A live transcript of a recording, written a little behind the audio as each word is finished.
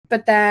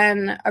But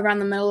then around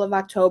the middle of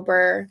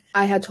October,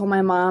 I had told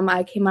my mom,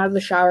 I came out of the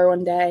shower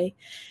one day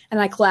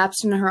and I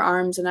collapsed into her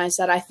arms and I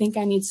said, I think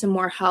I need some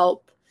more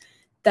help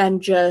than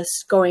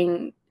just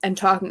going and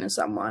talking to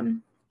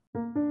someone.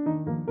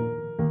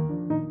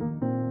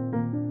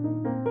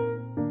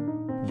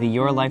 The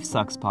Your Life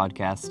Sucks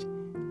podcast,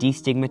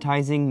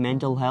 destigmatizing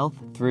mental health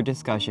through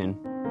discussion.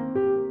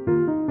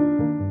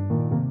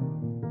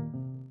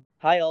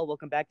 Hi all,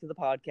 welcome back to the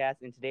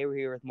podcast, and today we're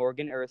here with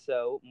Morgan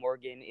Urso.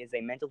 Morgan is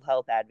a mental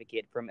health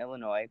advocate from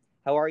Illinois.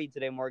 How are you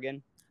today,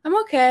 Morgan? I'm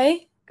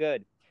okay.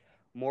 Good.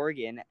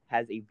 Morgan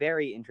has a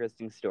very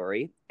interesting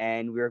story,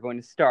 and we're going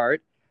to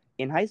start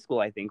in high school,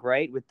 I think,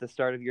 right? With the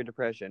start of your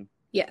depression.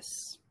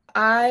 Yes.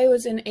 I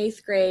was in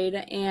 8th grade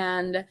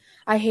and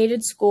I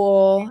hated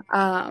school.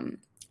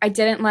 I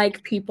didn't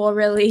like people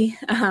really.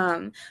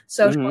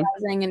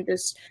 Socializing and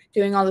just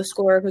doing all the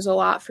schoolwork was a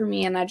lot for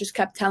me. And I just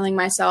kept telling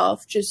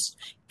myself, just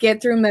get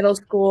through middle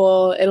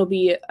school. It'll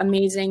be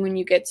amazing when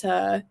you get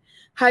to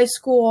high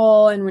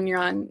school and when you're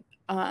on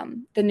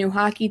the new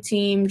hockey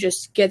team,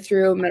 just get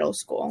through middle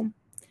school.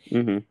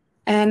 Mm-hmm.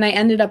 And I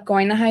ended up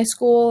going to high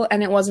school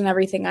and it wasn't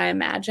everything I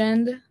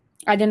imagined.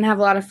 I didn't have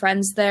a lot of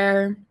friends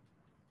there.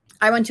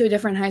 I went to a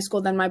different high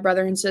school than my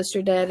brother and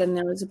sister did, and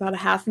it was about a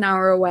half an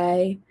hour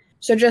away.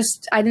 So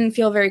I didn't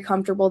feel very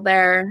comfortable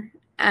there,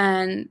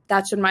 and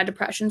that's when my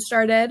depression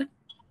started,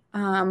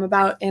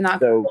 about in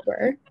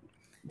October.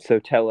 So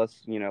tell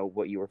us,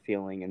 what you were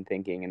feeling and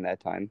thinking in that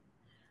time.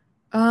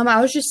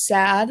 I was just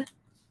sad.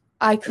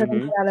 I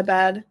couldn't get out of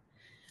bed.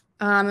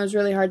 It was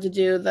really hard to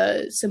do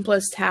the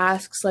simplest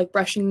tasks like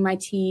brushing my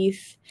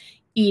teeth,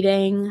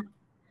 eating.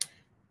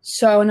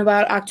 So in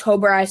about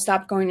October, I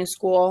stopped going to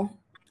school.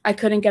 I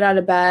couldn't get out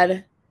of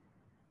bed.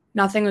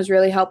 Nothing was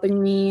really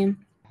helping me.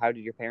 How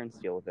did your parents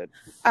deal with it?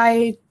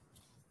 I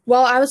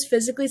was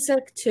physically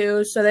sick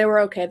too, so they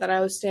were okay that I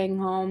was staying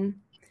home.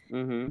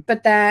 Mm-hmm.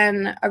 But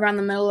then around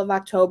the middle of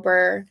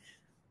October,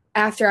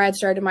 after I had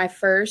started my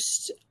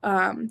first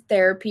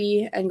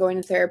therapy and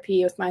going to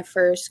therapy with my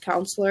first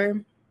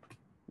counselor,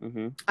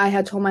 I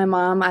had told my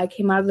mom, I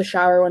came out of the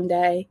shower one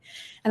day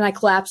and I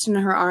collapsed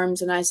into her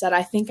arms and I said,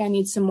 I think I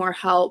need some more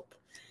help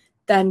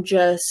than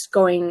just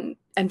going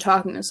and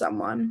talking to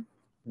someone.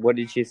 What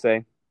did she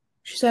say?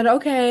 She said,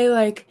 okay,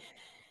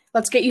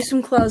 let's get you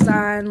some clothes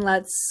on.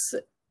 Let's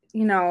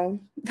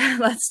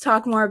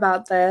talk more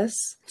about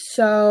this.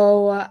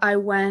 So I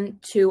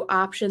went to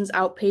Options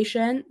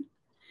Outpatient,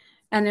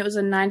 and it was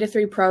a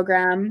 9-to-3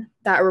 program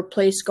that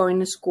replaced going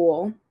to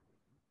school.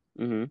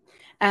 Mm-hmm.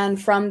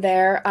 And from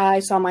there, I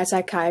saw my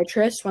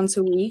psychiatrist once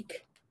a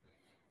week.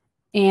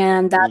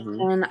 And that's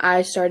when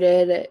I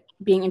started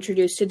being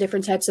introduced to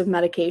different types of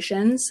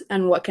medications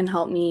and what can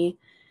help me.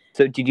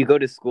 So did you go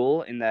to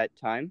school in that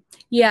time?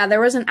 Yeah, there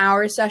was an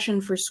hour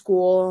session for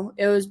school.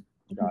 It was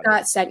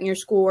got set in your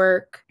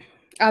schoolwork.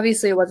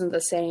 Obviously, it wasn't the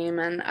same,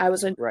 and I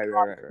wasn't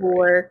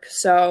schoolwork,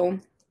 so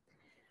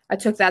I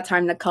took that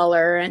time to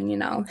color and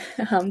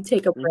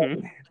take a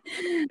break.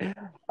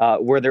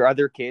 Were there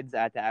other kids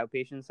at the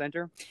outpatient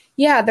center?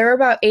 Yeah, there were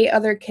about 8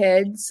 other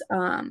kids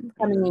coming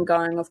and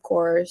going, of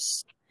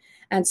course,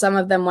 and some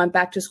of them went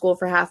back to school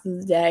for half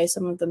of the day.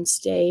 Some of them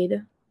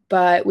stayed.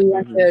 But we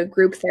went to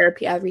group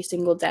therapy every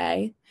single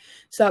day.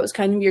 So that was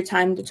kind of your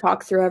time to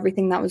talk through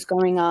everything that was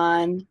going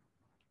on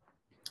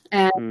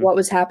and what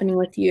was happening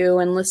with you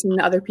and listening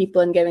to other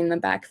people and giving them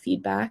back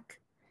feedback.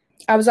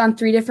 I was on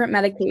 3 different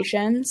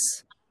medications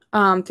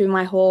through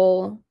my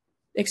whole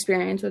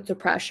experience with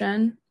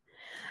depression.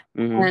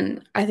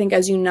 And I think,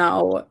 as you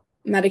know,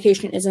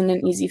 medication isn't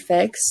an easy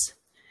fix.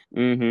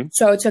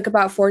 So it took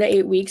about 4 to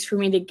 8 weeks for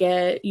me to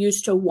get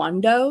used to one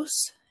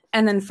dose.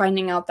 And then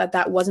finding out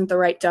that wasn't the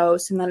right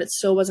dose and that it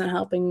still wasn't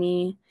helping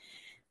me,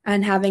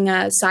 and having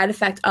a side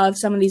effect of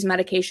some of these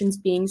medications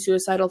being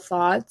suicidal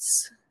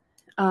thoughts.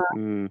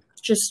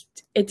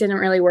 It didn't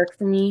really work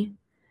for me.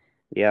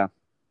 Yeah.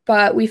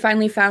 But we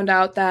finally found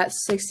out that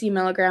 60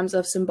 milligrams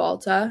of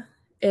Cymbalta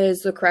is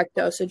the correct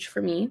dosage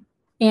for me.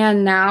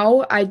 And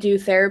now I do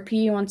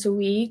therapy once a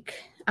week.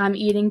 I'm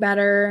eating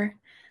better.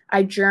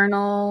 I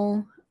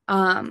journal.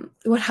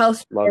 What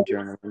else? Love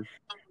journaling.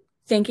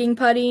 Thinking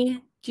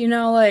putty. Do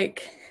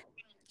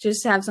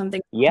just have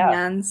something in your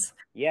hands?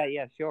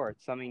 Yeah, sure.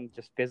 It's something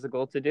just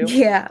physical to do.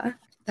 Yeah,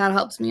 that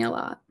helps me a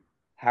lot.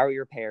 How are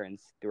your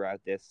parents throughout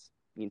this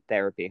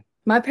therapy?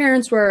 My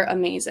parents were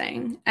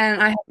amazing,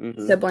 and I have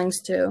siblings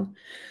too.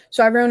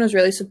 So everyone was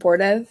really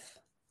supportive.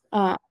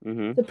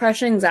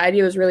 Depression,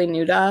 anxiety was really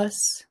new to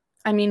us.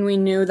 I mean, we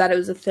knew that it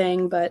was a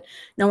thing, but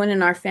no one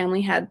in our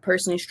family had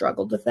personally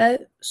struggled with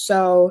it.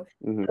 So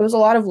it was a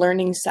lot of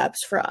learning steps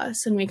for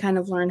us, and we kind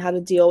of learned how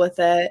to deal with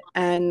it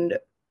and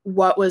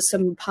what was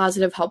some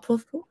positive,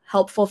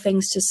 helpful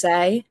things to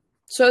say.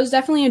 So it was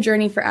definitely a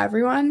journey for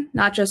everyone,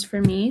 not just for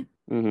me.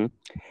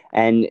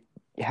 And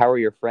how were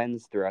your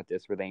friends throughout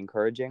this? Were they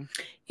encouraging?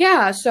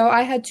 Yeah, so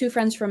I had 2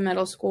 friends from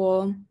middle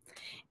school,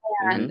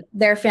 and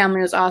their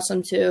family was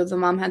awesome too. The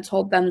mom had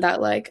told them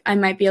that I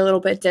might be a little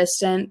bit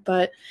distant,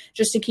 but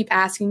just to keep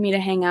asking me to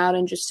hang out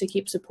and just to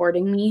keep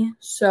supporting me.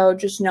 So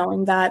just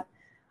knowing that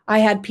I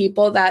had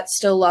people that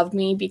still loved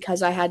me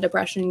because I had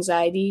depression,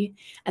 anxiety,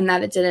 and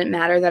that it didn't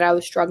matter that I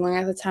was struggling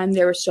at the time.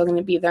 They were still going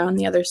to be there on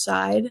the other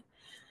side.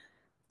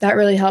 That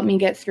really helped me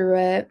get through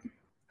it.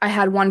 I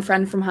had one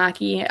friend from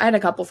hockey. I had a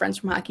couple friends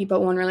from hockey,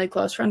 but one really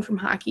close friend from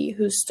hockey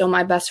who's still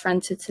my best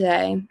friend to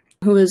today,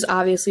 who was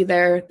obviously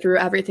there through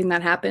everything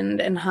that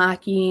happened in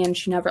hockey, and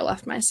she never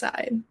left my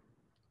side.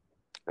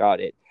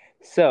 Got it.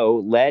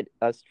 So let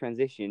us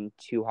transition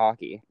to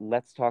hockey.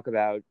 Let's talk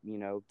about,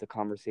 the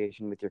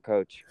conversation with your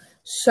coach.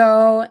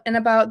 So in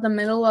about the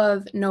middle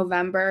of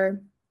November,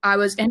 I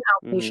was in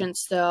outpatient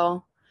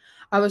still.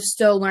 I was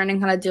still learning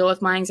how to deal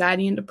with my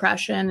anxiety and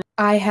depression.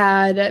 I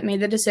had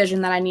made the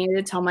decision that I needed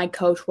to tell my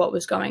coach what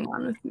was going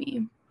on with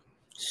me.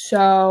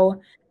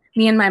 So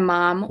me and my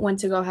mom went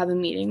to go have a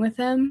meeting with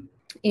him.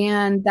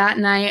 And that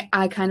night,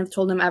 I kind of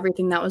told him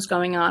everything that was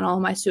going on, all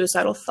my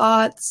suicidal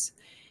thoughts.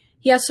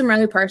 He asked some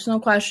really personal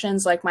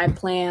questions like my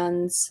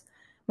plans,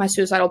 my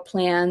suicidal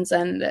plans,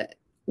 and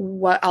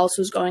what else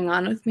was going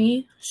on with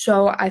me.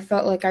 So I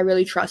felt like I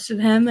really trusted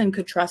him and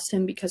could trust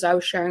him because I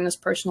was sharing this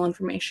personal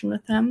information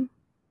with him.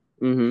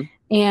 Mm-hmm.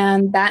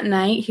 And that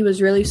night, he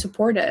was really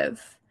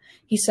supportive.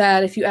 He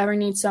said, if you ever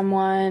need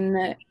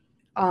someone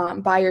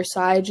by your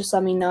side, just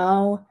let me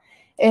know.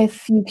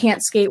 If you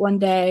can't skate one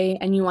day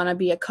and you want to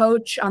be a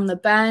coach on the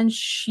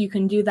bench, you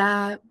can do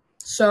that.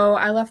 So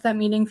I left that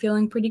meeting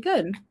feeling pretty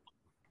good.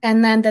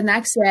 And then the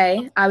next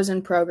day, I was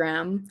in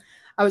program.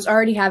 I was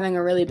already having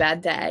a really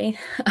bad day.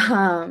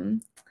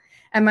 And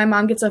my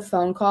mom gets a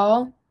phone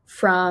call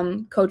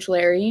from Coach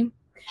Larry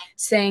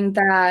saying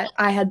that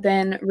I had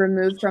been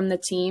removed from the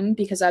team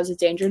because I was a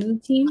danger to the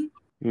team.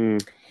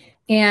 Mm.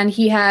 And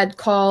he had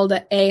called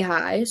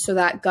AHI, so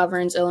that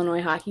governs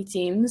Illinois hockey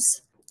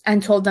teams,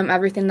 and told them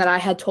everything that I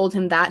had told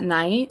him that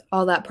night,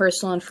 all that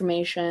personal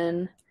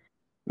information,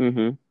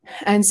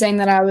 and saying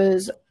that I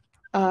was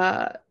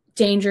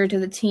danger to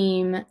the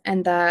team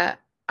and that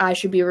I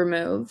should be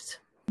removed.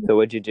 So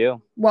what'd you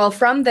do? Well,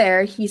 from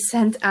there, he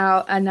sent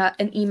out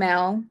an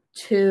email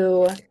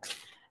to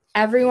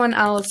everyone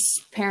else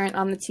parent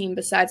on the team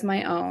besides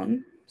my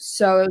own.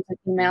 So it was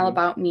an email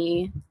about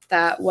me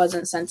that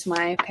wasn't sent to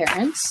my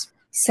parents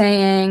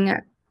saying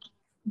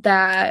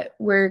that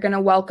we're going to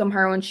welcome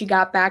her when she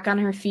got back on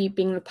her feet,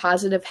 being the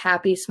positive,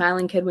 happy,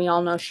 smiling kid we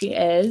all know she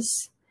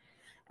is.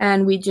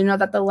 And we do know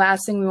that the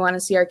last thing we want to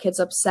see our kids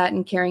upset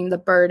and carrying the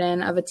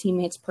burden of a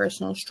teammate's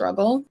personal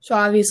struggle. So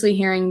obviously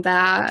hearing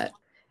that,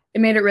 it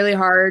made it really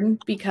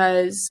hard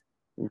because...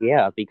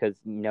 Yeah, because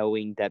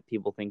knowing that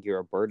people think you're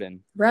a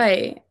burden.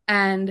 Right.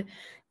 And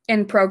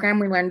in program,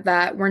 we learned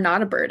that we're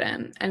not a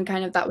burden. And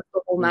kind of that was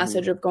the whole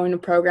message of going to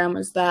program,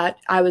 was that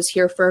I was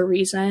here for a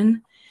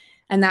reason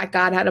and that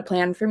God had a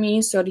plan for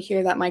me. So to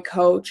hear that my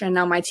coach and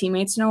now my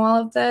teammates know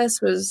all of this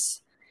it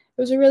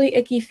was a really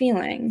icky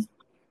feeling.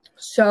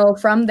 So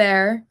from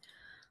there,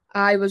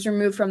 I was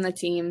removed from the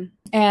team,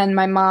 and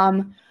my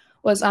mom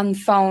was on the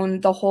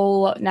phone the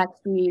whole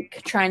next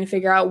week trying to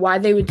figure out why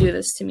they would do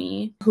this to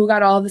me, who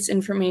got all this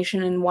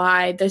information, and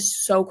why this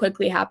so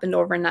quickly happened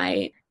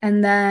overnight.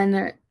 And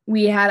then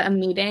we had a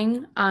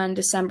meeting on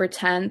December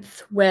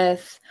 10th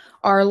with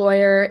our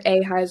lawyer,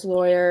 AHI's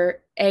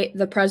lawyer,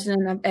 the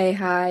president of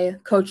AHI,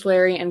 Coach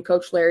Larry, and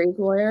Coach Larry's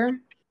lawyer,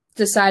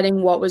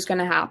 deciding what was going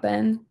to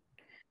happen.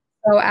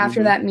 So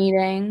after that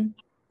meeting,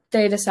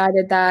 they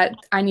decided that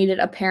I needed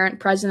a parent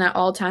present at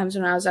all times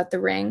when I was at the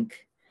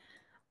rink.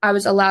 I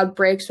was allowed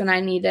breaks when I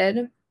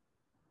needed.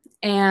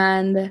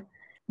 And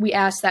we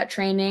asked that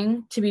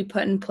training to be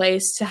put in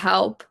place to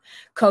help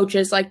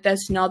coaches like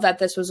this know that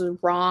this was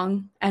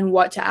wrong and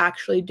what to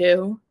actually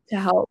do to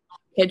help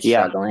kids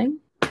struggling.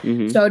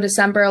 So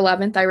December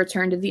 11th, I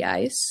returned to the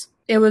ice.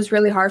 It was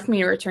really hard for me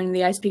to return to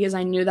the ice because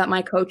I knew that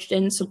my coach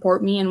didn't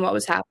support me and what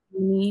was happening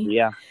to me.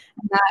 Yeah.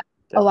 And that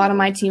a lot of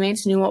my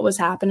teammates knew what was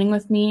happening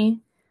with me.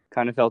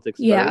 Kind of felt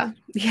exposed. Yeah.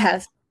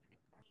 Yes.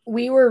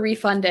 We were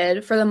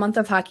refunded for the month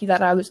of hockey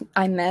that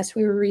I missed.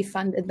 We were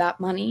refunded that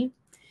money.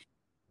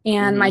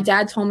 And my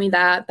dad told me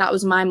that that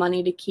was my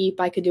money to keep.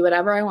 I could do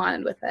whatever I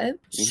wanted with it.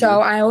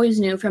 So I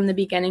always knew from the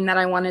beginning that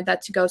I wanted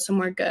that to go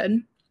somewhere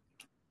good.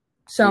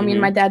 So me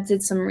and my dad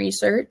did some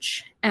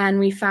research, and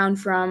we found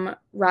from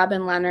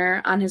Robin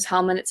Leonard on his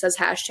helmet, it says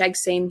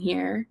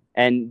 #SameHere.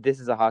 And this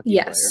is a hockey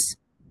player? Yes.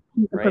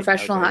 He's a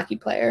professional hockey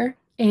player.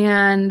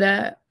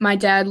 And my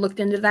dad looked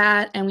into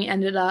that, and we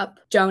ended up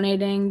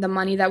donating the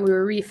money that we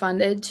were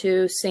refunded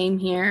to Same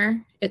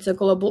Here. It's a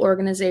global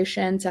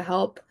organization to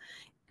help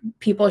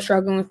people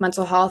struggling with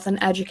mental health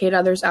and educate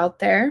others out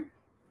there.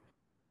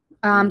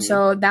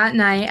 So that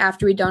night,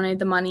 after we donated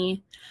the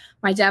money,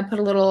 my dad put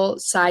a little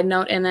side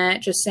note in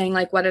it, just saying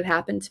like what had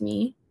happened to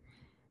me.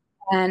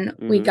 And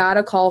we got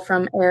a call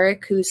from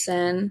Eric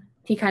Husin.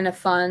 He kind of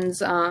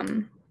funds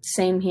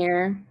Same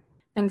Here.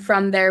 And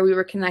from there, we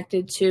were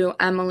connected to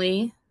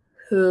Emily,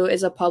 who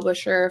is a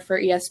publisher for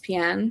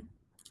ESPN.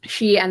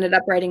 She ended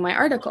up writing my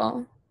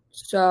article.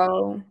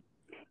 So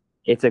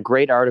It's a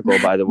great article,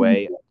 by the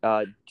way.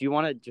 Do you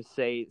want to just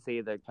say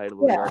the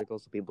title of the article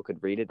so people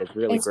could read it? It's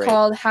really It's great.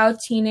 called How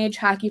Teenage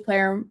Hockey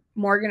Player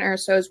Morgan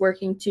Urso is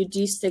Working to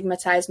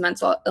Destigmatize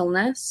Mental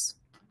Illness.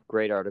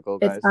 Great article,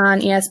 guys. It's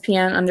on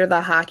ESPN under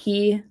the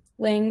hockey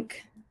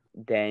link.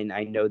 Then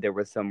I know there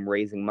was some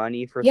raising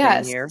money for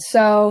thing here.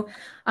 So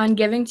on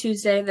Giving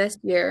Tuesday this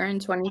year in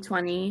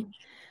 2020.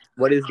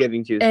 What is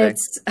Giving Tuesday?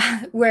 It's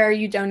where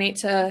you donate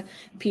to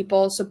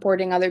people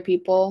supporting other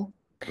people.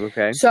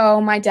 Okay.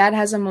 So my dad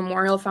has a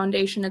memorial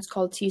foundation. It's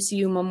called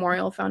TCU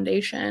Memorial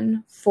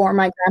Foundation for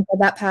my grandpa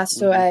that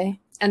passed away.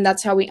 And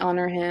that's how we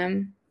honor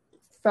him.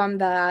 From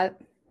that,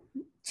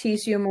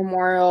 TCU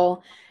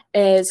Memorial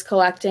is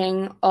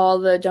collecting all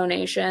the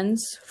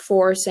donations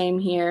for Same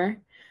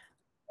Here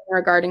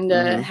regarding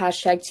the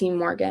hashtag Team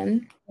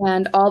Morgan.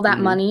 And all that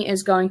money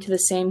is going to the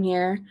Same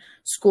Here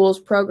Schools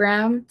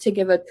program to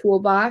give a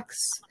toolbox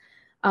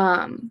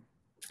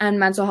and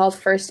mental health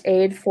first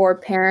aid for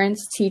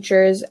parents,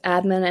 teachers,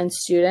 admin, and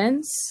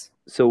students.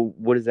 So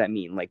what does that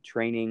mean? Like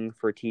training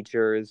for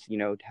teachers,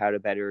 how to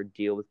better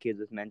deal with kids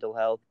with mental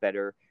health,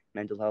 better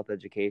mental health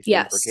education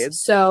for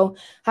kids? So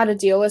how to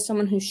deal with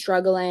someone who's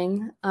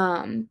struggling.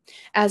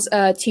 As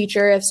a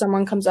teacher, if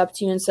someone comes up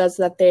to you and says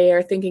that they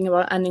are thinking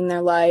about ending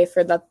their life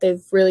or that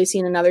they've really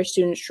seen another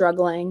student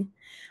struggling,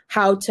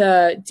 how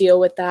to deal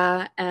with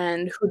that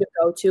and who to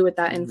go to with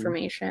that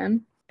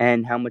information.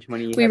 And how much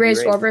money we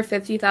raised over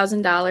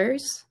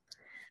 $50,000.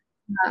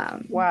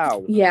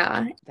 Wow.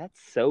 Yeah. That's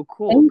so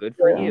cool. Good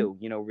for you.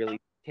 Really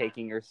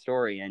taking your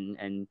story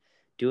and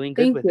doing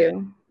good with it.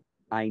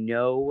 I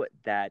know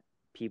that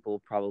people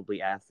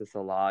probably ask this a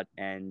lot,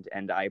 and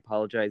I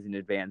apologize in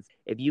advance.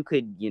 If you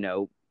could,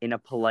 in a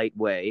polite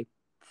way,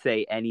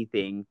 say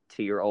anything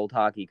to your old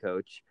hockey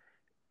coach,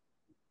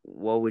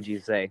 what would you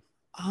say?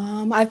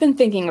 I've been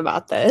thinking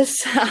about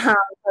this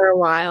for a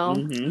while.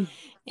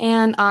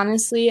 And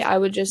honestly, I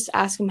would just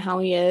ask him how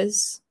he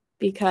is,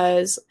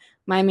 because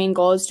my main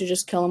goal is to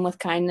just kill him with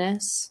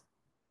kindness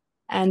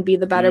and be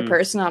the better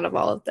person out of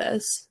all of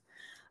this.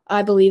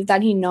 I believe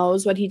that he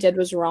knows what he did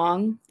was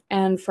wrong.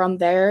 And from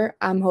there,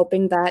 I'm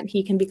hoping that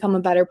he can become a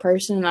better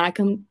person and I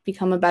can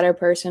become a better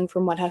person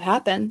from what had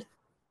happened.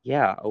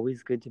 Yeah,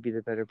 always good to be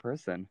the better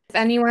person. If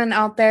anyone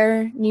out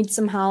there needs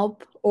some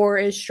help or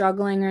is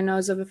struggling or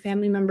knows of a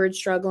family member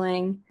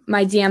struggling,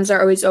 my DMs are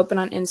always open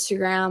on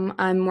Instagram.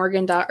 I'm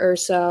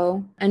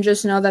morgan.urso. And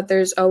just know that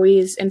there's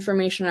always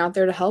information out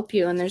there to help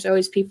you and there's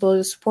always people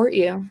to support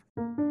you.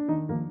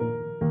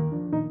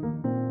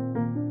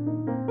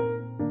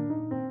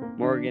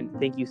 Morgan,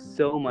 thank you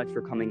so much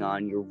for coming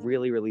on. You're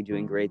really, really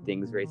doing great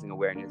things, raising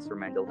awareness for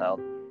mental health.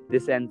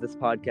 This ends this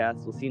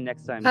podcast. We'll see you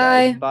next time,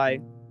 guys.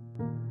 Bye.